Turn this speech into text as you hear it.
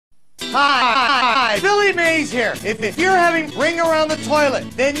Hi, Billy Mays here. If you're having ring around the toilet,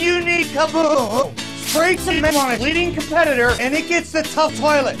 then you need Ka-BooOOoom. Spray cement on a leading competitor, and it gets the tough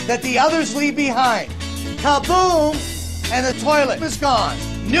toilet that the others leave behind. Ka-BooOOoom, and the toilet is gone.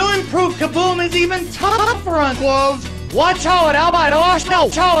 New improved Ka-BooOOoom is even tougher on gloves. Watch how it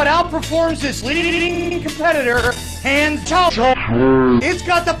outperforms this leading competitor. Hands chow. It's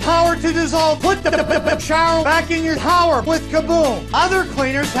got the power to dissolve. Put the shower back in your tower with Ka-BooOOoom. Other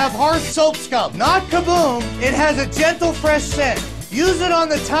cleaners have harsh soap scum. Not Ka-BooOOoom. It has a gentle, fresh scent. Use it on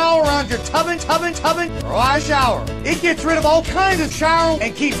the towel around your tubbin, or shower. It gets rid of all kinds of shower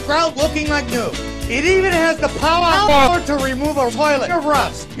and keeps grout looking like new. It even has the power to remove a toilet of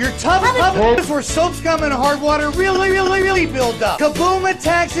rust. Your tub is where soap scum and hard water really build up. Ka-BooOOoom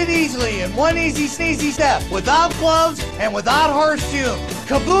attacks it easily in one easy sneezy step, without gloves and without harsh fumes.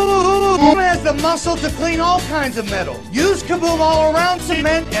 Ka-BooOOoom has the muscle to clean all kinds of metals. Use Ka-BooOOoom all around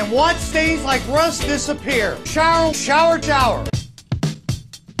cement and watch stains like rust disappear. Shower.